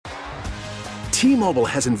T-Mobile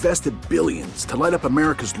has invested billions to light up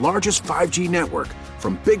America's largest 5G network,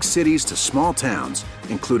 from big cities to small towns,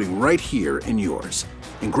 including right here in yours.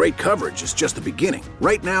 And great coverage is just the beginning.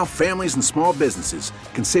 Right now, families and small businesses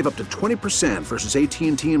can save up to 20% versus AT&T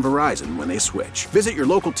and Verizon when they switch. Visit your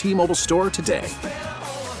local T-Mobile store today.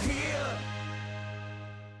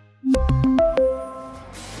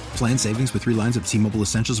 Plan savings with 3 lines of T-Mobile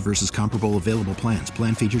Essentials versus comparable available plans.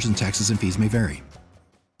 Plan features and taxes and fees may vary.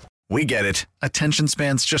 We get it. Attention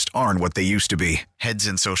spans just aren't what they used to be. Heads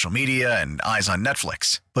in social media and eyes on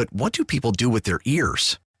Netflix. But what do people do with their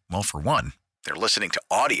ears? Well, for one, they're listening to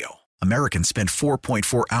audio. Americans spend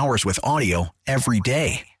 4.4 hours with audio every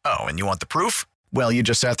day. Oh, and you want the proof? Well, you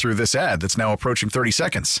just sat through this ad that's now approaching 30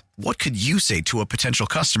 seconds. What could you say to a potential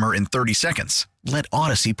customer in 30 seconds? Let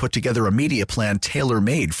Odyssey put together a media plan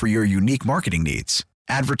tailor-made for your unique marketing needs.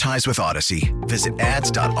 Advertise with Odyssey. Visit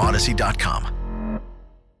ads.odyssey.com.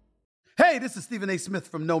 Hey, this is Stephen A. Smith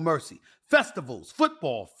from No Mercy. Festivals,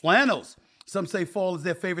 football, flannels. Some say fall is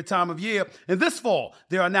their favorite time of year. And this fall,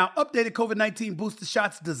 there are now updated COVID-19 booster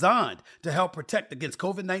shots designed to help protect against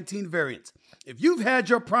COVID-19 variants. If you've had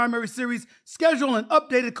your primary series, schedule an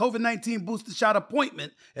updated COVID-19 booster shot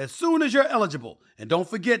appointment as soon as you're eligible. And don't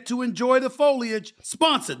forget to enjoy the foliage.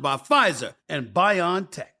 Sponsored by Pfizer and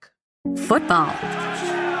BioNTech. Football,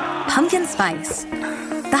 pumpkin spice,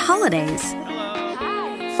 the holidays.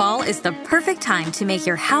 Fall is the perfect time to make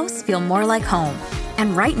your house feel more like home.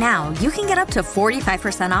 And right now, you can get up to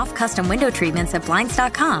 45% off custom window treatments at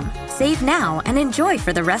Blinds.com. Save now and enjoy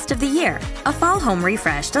for the rest of the year. A fall home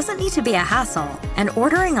refresh doesn't need to be a hassle, and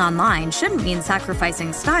ordering online shouldn't mean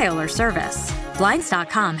sacrificing style or service.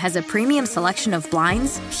 Blinds.com has a premium selection of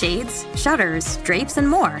blinds, shades, shutters, drapes, and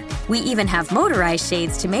more. We even have motorized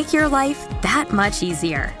shades to make your life that much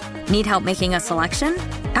easier. Need help making a selection?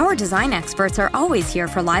 Our design experts are always here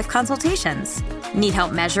for live consultations. Need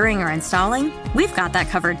help measuring or installing? We've got that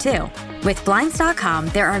covered too. With Blinds.com,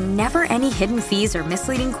 there are never any hidden fees or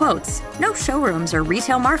misleading quotes, no showrooms or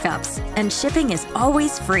retail markups, and shipping is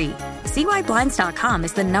always free. See why Blinds.com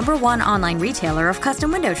is the #1 online retailer of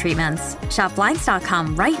custom window treatments. Shop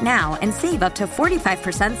Blinds.com right now and save up to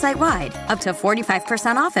 45% site-wide. Up to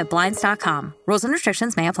 45% off at Blinds.com. Rules and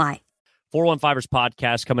restrictions may apply. 415ers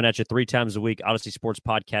podcast coming at you 3 times a week. Odyssey Sports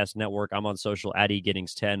Podcast Network. I'm on social at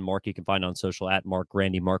eGiddings10. Mark, you can find on social at Mark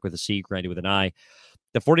Grandy. Mark with a C, Grandy with an I.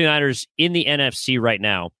 The 49ers in the NFC right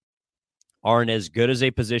now are in as good as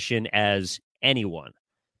a position as anyone.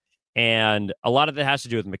 And a lot of it has to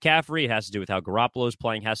do with McCaffrey. It has to do with how Garoppolo's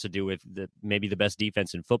playing. It has to do with maybe the best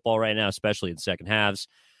defense in football right now, especially in second halves.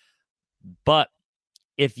 But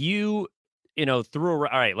if you all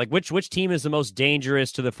right, like which team is the most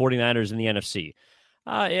dangerous to the 49ers in the NFC?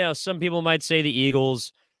 Some people might say the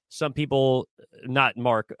Eagles. Some people, not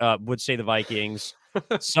Mark, would say the Vikings.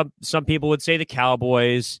 Some people would say the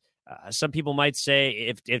Cowboys. Some people might say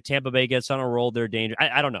if Tampa Bay gets on a roll, they're dangerous.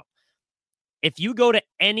 I don't know. If you go to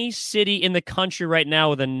any city in the country right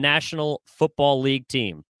now with a National Football League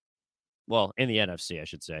team, well, in the NFC, I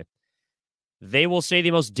should say, they will say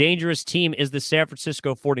the most dangerous team is the San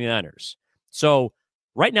Francisco 49ers. So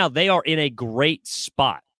right now they are in a great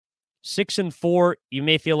spot. 6-4, you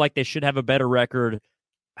may feel like they should have a better record.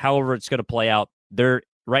 However, it's going to play out. They're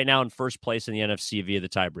right now in first place in the NFC via the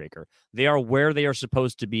tiebreaker. They are where they are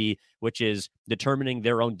supposed to be, which is determining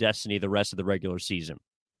their own destiny the rest of the regular season.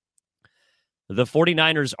 The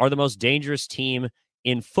 49ers are the most dangerous team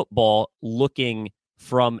in football looking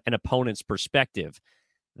from an opponent's perspective.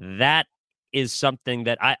 That is something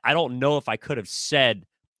that I don't know if I could have said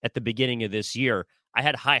at the beginning of this year. I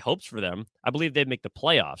had high hopes for them. I believe they'd make the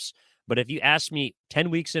playoffs. But if you asked me 10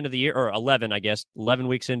 weeks into the year, or 11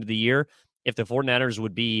 weeks into the year, if the 49ers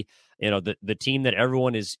would be, the team that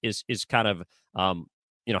everyone is kind of,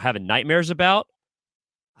 having nightmares about,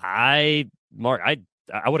 I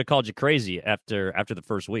would have called you crazy after the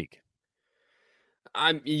first week.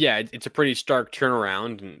 It's a pretty stark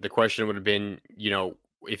turnaround. And the question would have been,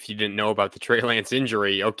 if you didn't know about the Trey Lance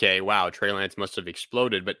injury, okay, wow, Trey Lance must have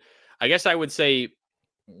exploded. But I guess I would say,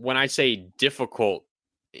 when I say difficult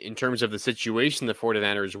in terms of the situation the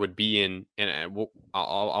 49ers would be in, and I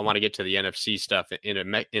want to get to the NFC stuff in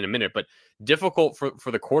a minute, but difficult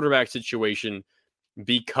for the quarterback situation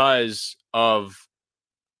because of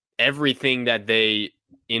everything that they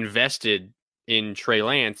invested in Trey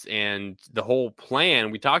Lance. And the whole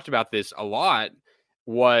plan, we talked about this a lot,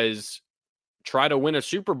 was try to win a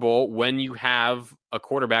Super Bowl when you have a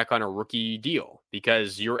quarterback on a rookie deal,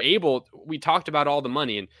 because we talked about all the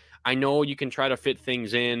money, and I know you can try to fit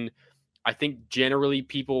things in. I think generally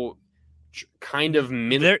people kind of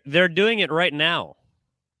they're doing it right now.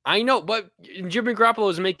 I know, but Jimmy Garoppolo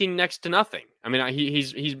is making next to nothing. I mean,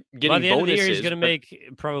 he's getting by the end bonuses. Of the year, he's going to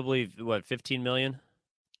make probably $15 million.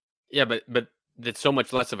 Yeah, but that's so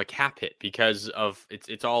much less of a cap hit because of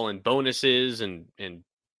it's all in bonuses and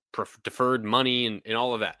deferred money and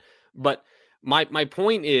all of that. But my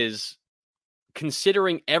point is,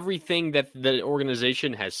 considering everything that the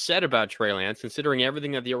organization has said about Trey Lance, considering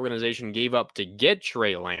everything that the organization gave up to get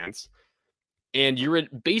Trey Lance, and you're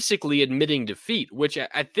basically admitting defeat, which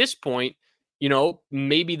at this point,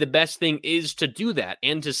 maybe the best thing is to do that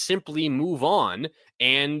and to simply move on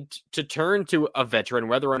and to turn to a veteran,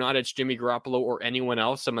 whether or not it's Jimmy Garoppolo or anyone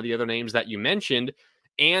else, some of the other names that you mentioned,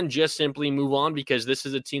 and just simply move on because this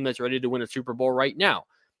is a team that's ready to win a Super Bowl right now.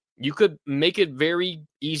 You could make a very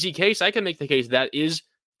easy case. I can make the case that is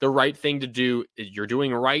the right thing to do. You're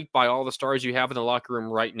doing right by all the stars you have in the locker room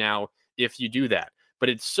right now if you do that. But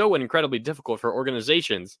it's so incredibly difficult for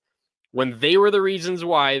organizations when they were the reasons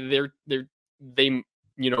why they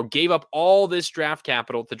gave up all this draft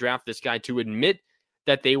capital to draft this guy, to admit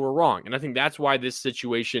that they were wrong. And I think that's why this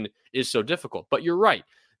situation is so difficult. But you're right.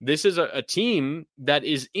 This is a team that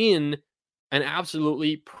is in an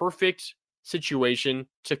absolutely perfect situation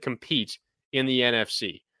to compete in the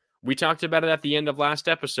NFC. We talked about it at the end of last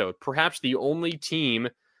episode. Perhaps the only team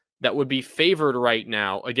that would be favored right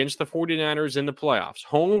now against the 49ers in the playoffs,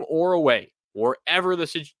 home or away, wherever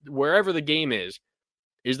the game is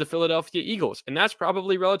the Philadelphia Eagles. And that's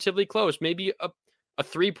probably relatively close, maybe a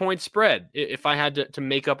 3-point spread if I had to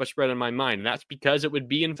make up a spread in my mind. And that's because it would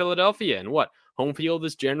be in Philadelphia. And home field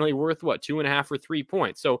is generally worth 2.5 or 3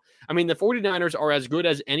 points. So, I mean, the 49ers are as good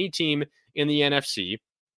as any team in the NFC.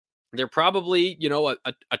 They're probably,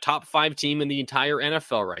 a top 5 team in the entire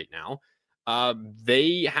NFL right now.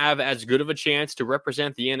 They have as good of a chance to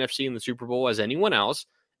represent the NFC in the Super Bowl as anyone else.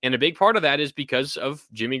 And a big part of that is because of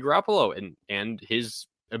Jimmy Garoppolo and his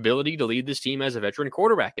ability to lead this team as a veteran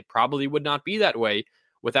quarterback. It probably would not be that way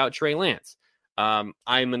without Trey Lance. I'm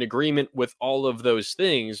in agreement with all of those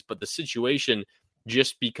things, but the situation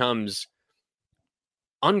just becomes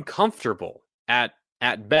uncomfortable at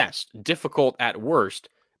best, difficult at worst,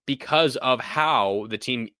 because of how the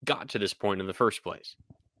team got to this point in the first place.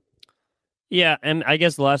 Yeah, and I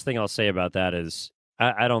guess the last thing I'll say about that is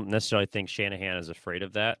I don't necessarily think Shanahan is afraid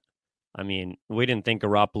of that. I mean, we didn't think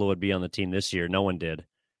Garoppolo would be on the team this year. No one did.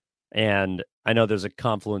 And I know there's a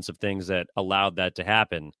confluence of things that allowed that to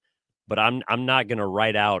happen, but I'm not going to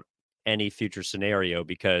write out any future scenario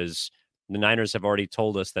because the Niners have already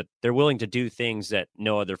told us that they're willing to do things that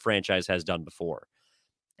no other franchise has done before.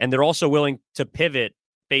 And they're also willing to pivot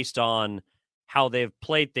based on how they've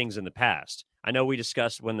played things in the past. I know we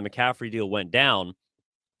discussed when the McCaffrey deal went down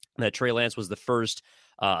that Trey Lance was the first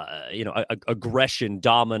aggression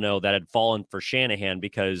domino that had fallen for Shanahan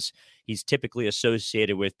because he's typically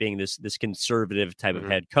associated with being this conservative type of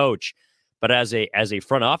head coach. But as a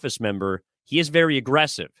front office member, he is very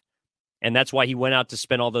aggressive. And that's why he went out to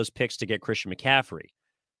spend all those picks to get Christian McCaffrey.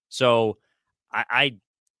 So I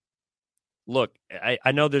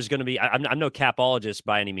know there's going to be, I'm no capologist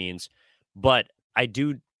by any means, but I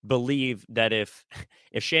do believe that if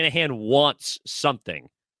Shanahan wants something,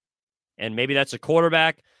 and maybe that's a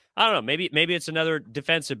quarterback, I don't know, maybe it's another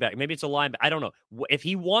defensive back, maybe it's a linebacker, I don't know. If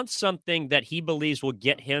he wants something that he believes will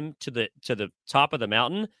get him to the top of the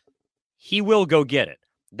mountain, he will go get it.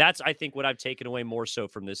 That's, I think, what I've taken away more so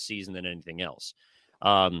from this season than anything else.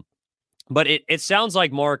 But it sounds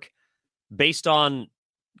like, Mark, based on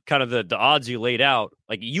kind of the odds you laid out,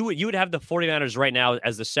 like you would have the 49ers right now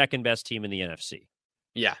as the second best team in the NFC.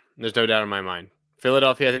 Yeah, there's no doubt in my mind.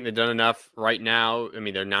 Philadelphia, I think they've done enough right now. I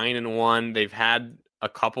mean, they're 9-1. They've had a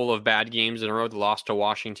couple of bad games in a row. They lost to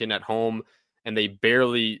Washington at home, and they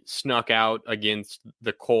barely snuck out against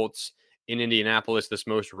the Colts in Indianapolis this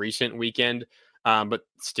most recent weekend. But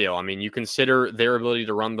still, I mean, you consider their ability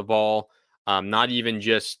to run the ball, not even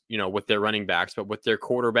just, with their running backs, but with their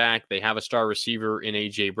quarterback. They have a star receiver in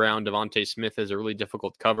A.J. Brown. Devontae Smith is a really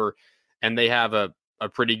difficult cover, and they have a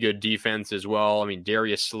pretty good defense as well. I mean,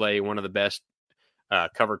 Darius Slay, one of the best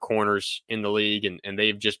cover corners in the league, and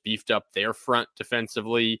they've just beefed up their front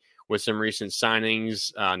defensively with some recent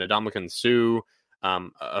signings, Ndamukong Suh,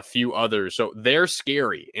 a few others. So they're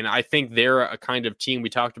scary, and I think they're a kind of team, we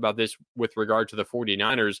talked about this with regard to the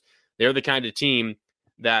 49ers, they're the kind of team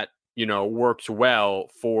that, works well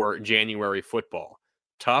for January football.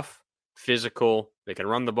 Tough, physical, they can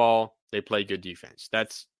run the ball, they play good defense.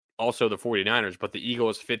 That's also the 49ers, but the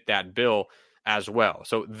Eagles fit that bill as well.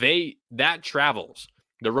 So that travels.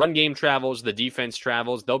 The run game travels, the defense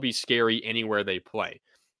travels. They'll be scary anywhere they play.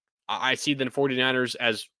 I see the 49ers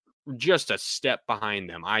as just a step behind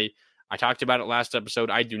them. I I talked about it last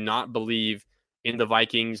episode. I do not believe in the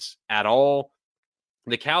Vikings at all.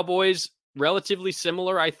 The Cowboys, relatively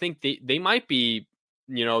similar. I think they might be,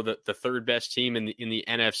 the third best team in the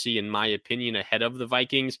NFC, in my opinion, ahead of the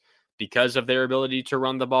Vikings because of their ability to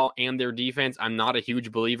run the ball and their defense. I'm not a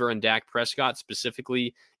huge believer in Dak Prescott,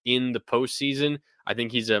 specifically in the postseason. I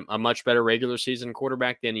think he's a much better regular season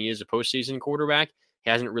quarterback than he is a postseason quarterback. He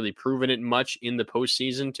hasn't really proven it much in the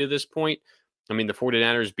postseason to this point. I mean, the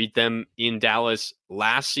 49ers beat them in Dallas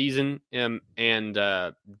last season, and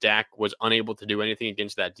Dak was unable to do anything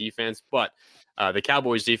against that defense. But the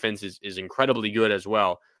Cowboys' defense is incredibly good as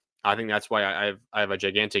well. I think that's why I have a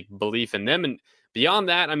gigantic belief in them. And beyond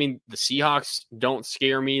that, I mean, the Seahawks don't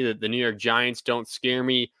scare me. The New York Giants don't scare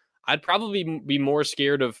me. I'd probably be more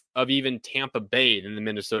scared of even Tampa Bay than the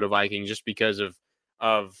Minnesota Vikings, just because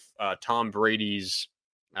of Tom Brady's,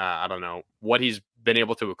 I don't know, what he's been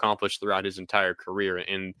able to accomplish throughout his entire career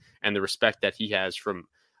and the respect that he has from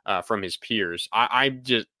his peers. I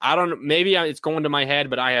don't know. Maybe it's going to my head,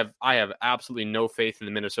 but I have absolutely no faith in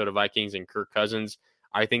the Minnesota Vikings and Kirk Cousins.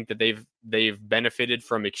 I think that they've benefited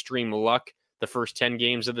from extreme luck the first 10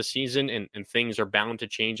 games of the season, and things are bound to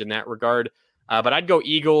change in that regard. But I'd go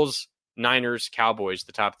Eagles, Niners, Cowboys,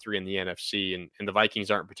 the top three in the NFC, and the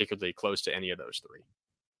Vikings aren't particularly close to any of those three.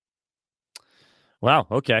 Wow.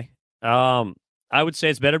 Okay. I would say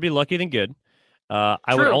it's better to be lucky than good.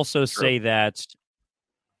 I would also say that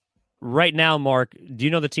right now, Mark, do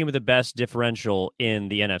you know the team with the best differential in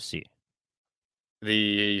the NFC?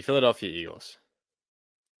 The Philadelphia Eagles.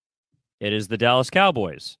 It is the Dallas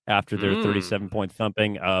Cowboys after their 37-point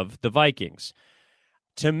thumping of the Vikings.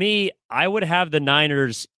 To me, I would have the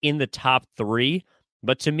Niners in the top three,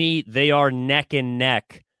 but to me, they are neck and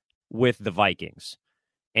neck with the Vikings.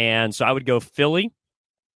 And so I would go Philly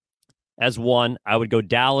as one. I would go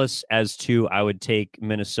Dallas as two. I would take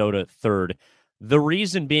Minnesota third. The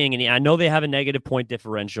reason being, and I know they have a negative point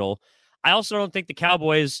differential, I also don't think the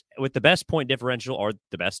Cowboys with the best point differential are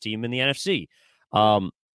the best team in the NFC.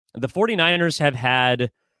 The 49ers have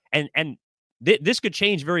had, and this could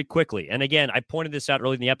change very quickly. And again, I pointed this out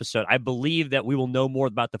early in the episode. I believe that we will know more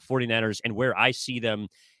about the 49ers and where I see them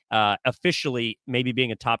officially maybe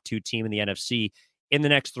being a top two team in the NFC in the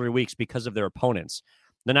next 3 weeks because of their opponents.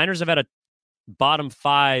 The Niners have had a bottom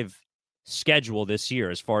five schedule this year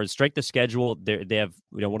as far as strength of schedule. They have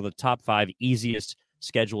one of the top five easiest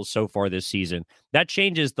schedules so far this season. That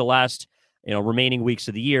changes the last remaining weeks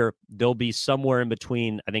of the year. They'll be somewhere in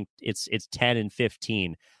between. I think it's 10 and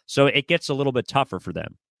 15. So it gets a little bit tougher for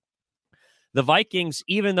them. The Vikings,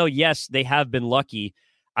 even though, yes, they have been lucky,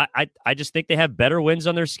 I just think they have better wins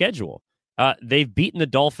on their schedule. They've beaten the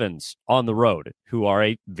Dolphins on the road, who are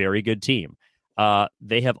a very good team.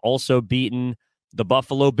 They have also beaten the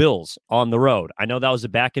Buffalo Bills on the road. I know that was a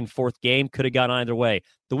back and forth game, could have gone either way.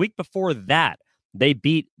 The week before that, they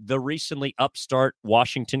beat the recently upstart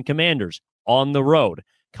Washington Commanders on the road,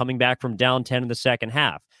 coming back from down 10 in the second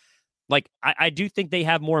half. Like, I do think they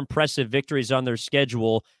have more impressive victories on their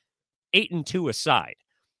schedule, 8-2 aside.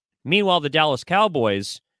 Meanwhile, the Dallas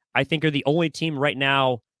Cowboys, I think, are the only team right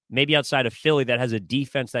now, maybe outside of Philly, that has a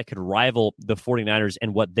defense that could rival the 49ers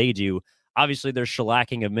and what they do. Obviously, their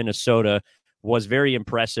shellacking of Minnesota was very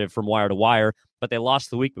impressive from wire to wire, but they lost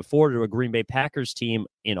the week before to a Green Bay Packers team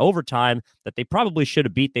in overtime that they probably should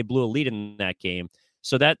have beat. They blew a lead in that game.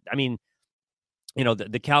 So that, I mean,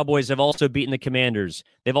 the Cowboys have also beaten the Commanders.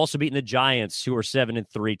 They've also beaten the Giants, who are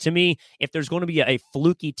 7-3. To me, if there's going to be a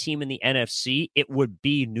fluky team in the NFC, it would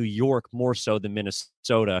be New York more so than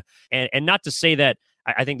Minnesota. And not to say that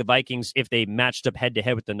I think the Vikings, if they matched up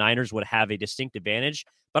head-to-head with the Niners, would have a distinct advantage.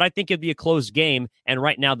 But I think it'd be a close game. And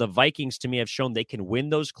right now, the Vikings, to me, have shown they can win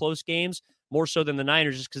those close games more so than the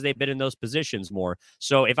Niners just because they've been in those positions more.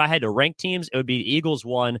 So if I had to rank teams, it would be Eagles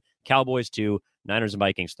 1, Cowboys 2, Niners and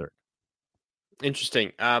Vikings 3rd.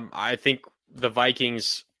 Interesting. I think the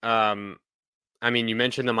Vikings, you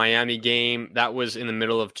mentioned the Miami game. That was in the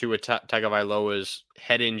middle of Tua Tagovailoa's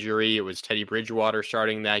head injury. It was Teddy Bridgewater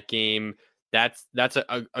starting that game. That's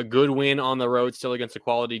a good win on the road, still against a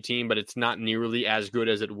quality team, but it's not nearly as good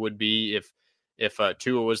as it would be if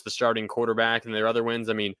Tua was the starting quarterback. And their other wins,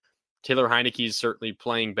 Taylor Heinicke is certainly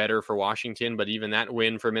playing better for Washington, but even that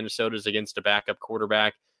win for Minnesota is against a backup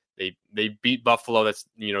quarterback. They beat Buffalo. That's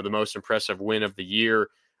the most impressive win of the year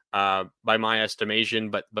by my estimation.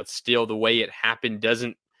 But still, the way it happened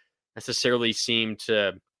doesn't necessarily seem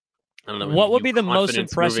to. I don't know. What would be the most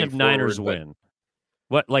impressive Niners win?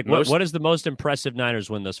 What is the most impressive Niners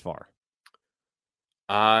win thus far?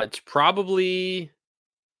 It's probably.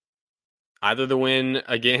 Either the win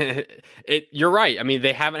again. You're right. I mean,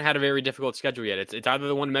 they haven't had a very difficult schedule yet. It's either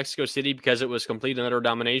the one in Mexico City because it was complete and utter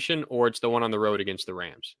domination, or it's the one on the road against the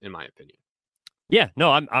Rams, in my opinion. Yeah,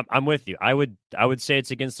 no, I'm with you. I would say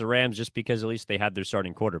it's against the Rams just because at least they had their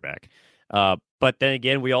starting quarterback. But then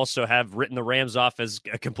again, we also have written the Rams off as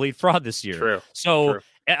a complete fraud this year. True. So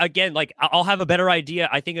again, like I'll have a better idea,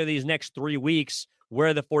 I think, of these next 3 weeks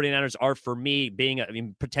where the 49ers are for me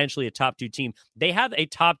being, potentially a top 2 team. They have a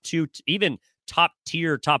top 2, even top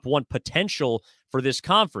tier, top 1 potential for this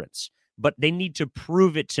conference, but they need to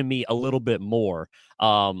prove it to me a little bit more.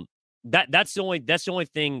 That's the only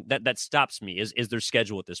thing that stops me is their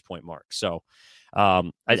schedule at this point, Mark. So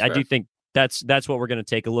I do think that's what we're going to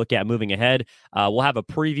take a look at moving ahead. We'll have a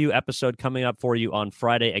preview episode coming up for you on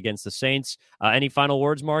Friday against the Saints. Any final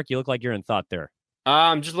words, Mark? You look like you're in thought there.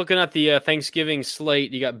 I'm just looking at the Thanksgiving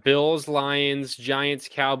slate. You got Bills, Lions, Giants,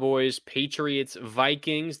 Cowboys, Patriots,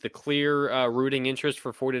 Vikings. The clear rooting interest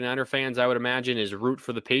for 49er fans, I would imagine, is root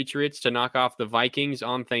for the Patriots to knock off the Vikings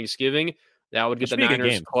on Thanksgiving. That would get the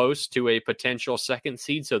Niners close to a potential 2nd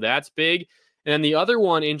seed, so that's big. And then the other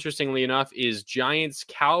one, interestingly enough, is Giants,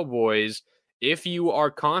 Cowboys. If you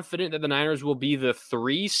are confident that the Niners will be the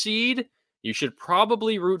 3 seed, you should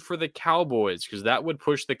probably root for the Cowboys because that would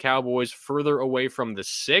push the Cowboys further away from the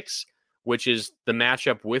 6, which is the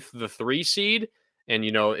matchup with the 3 seed. And,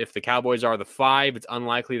 if the Cowboys are the 5, it's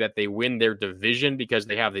unlikely that they win their division because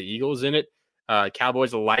they have the Eagles in it.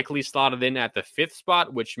 Cowboys are likely slotted in at the 5th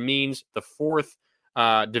spot, which means the 4th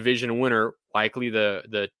division winner, likely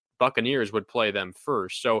the Buccaneers, would play them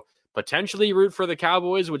first. So potentially root for the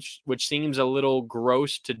Cowboys, which seems a little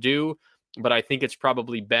gross to do, but I think it's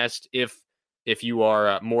probably best if you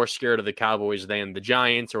are more scared of the Cowboys than the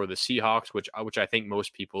Giants or the Seahawks, which I think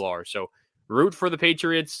most people are. So root for the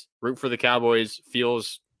Patriots, root for the Cowboys.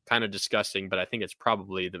 Feels kind of disgusting, but I think it's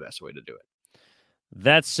probably the best way to do it.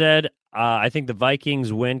 That said, I think the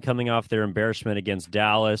Vikings win coming off their embarrassment against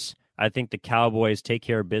Dallas. I think the Cowboys take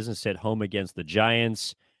care of business at home against the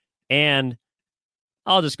Giants. And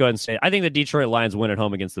I'll just go ahead and say it. I think the Detroit Lions win at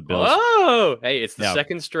home against the Bills. Oh, hey, it's the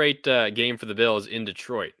 2nd straight game for the Bills in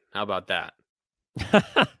Detroit. How about that?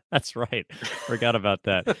 That's right. Forgot about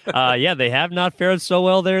that. Yeah, they have not fared so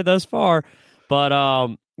well there thus far. But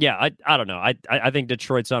yeah, I don't know. I think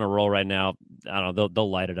Detroit's on a roll right now. I don't know. They'll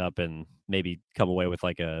light it up and maybe come away with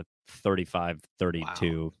like a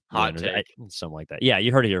 35-32 hot take. Something like that. Yeah,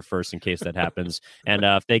 you heard it here first in case that happens. And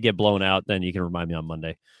if they get blown out, then you can remind me on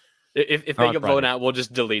Monday. If they get blown out, we'll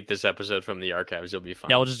just delete this episode from the archives. It'll be fine.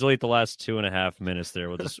 Yeah, we'll just delete the last 2.5 minutes there.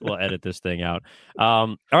 We'll edit this thing out.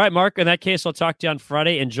 All right, Mark. In that case, I'll talk to you on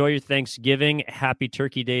Friday. Enjoy your Thanksgiving. Happy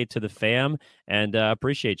Turkey Day to the fam, and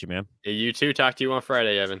appreciate you, man. You too. Talk to you on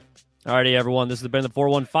Friday, Evan. All righty, everyone. This has been the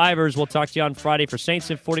 415ers. We'll talk to you on Friday for Saints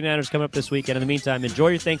and 49ers coming up this weekend. In the meantime, enjoy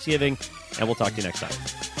your Thanksgiving, and we'll talk to you next time.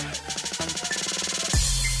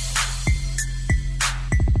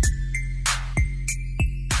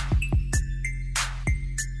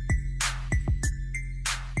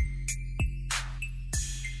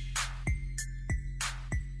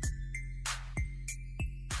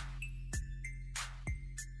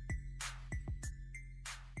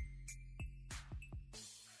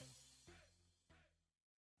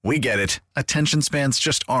 We get it. Attention spans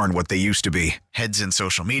just aren't what they used to be. Heads in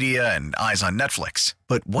social media and eyes on Netflix.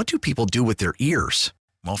 But what do people do with their ears?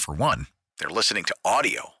 Well, for one, they're listening to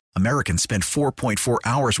audio. Americans spend 4.4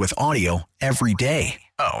 hours with audio every day.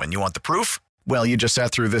 Oh, and you want the proof? Well, you just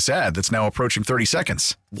sat through this ad that's now approaching 30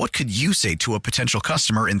 seconds. What could you say to a potential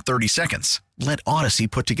customer in 30 seconds? Let Odyssey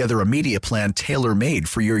put together a media plan tailor-made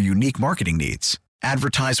for your unique marketing needs.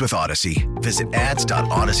 Advertise with Odyssey. Visit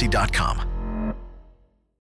ads.odyssey.com.